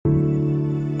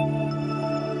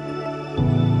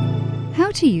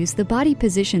How to use the body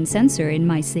position sensor in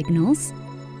MySignals.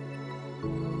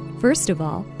 First of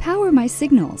all, power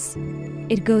MySignals.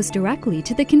 It goes directly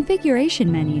to the configuration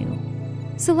menu.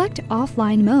 Select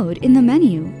offline mode in the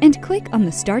menu and click on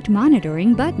the Start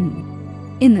Monitoring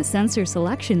button. In the sensor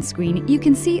selection screen, you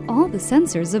can see all the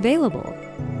sensors available.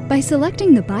 By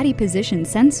selecting the body position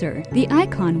sensor, the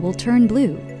icon will turn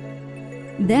blue.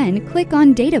 Then click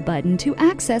on Data button to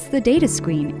access the data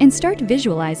screen and start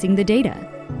visualizing the data.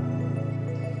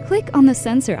 Click on the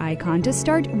sensor icon to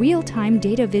start real-time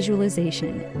data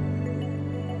visualization.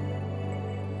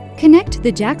 Connect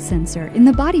the jack sensor in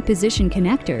the body position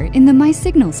connector in the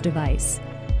MySignals device.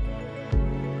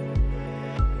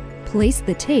 Place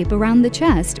the tape around the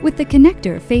chest with the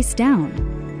connector face down.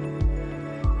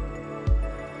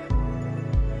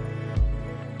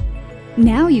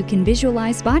 Now you can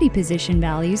visualize body position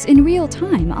values in real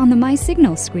time on the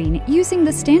MySignals screen using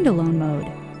the standalone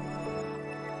mode.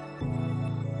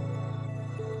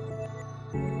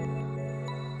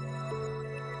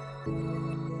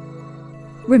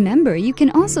 Remember, you can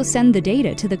also send the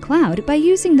data to the cloud by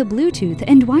using the Bluetooth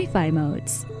and Wi-Fi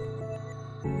modes.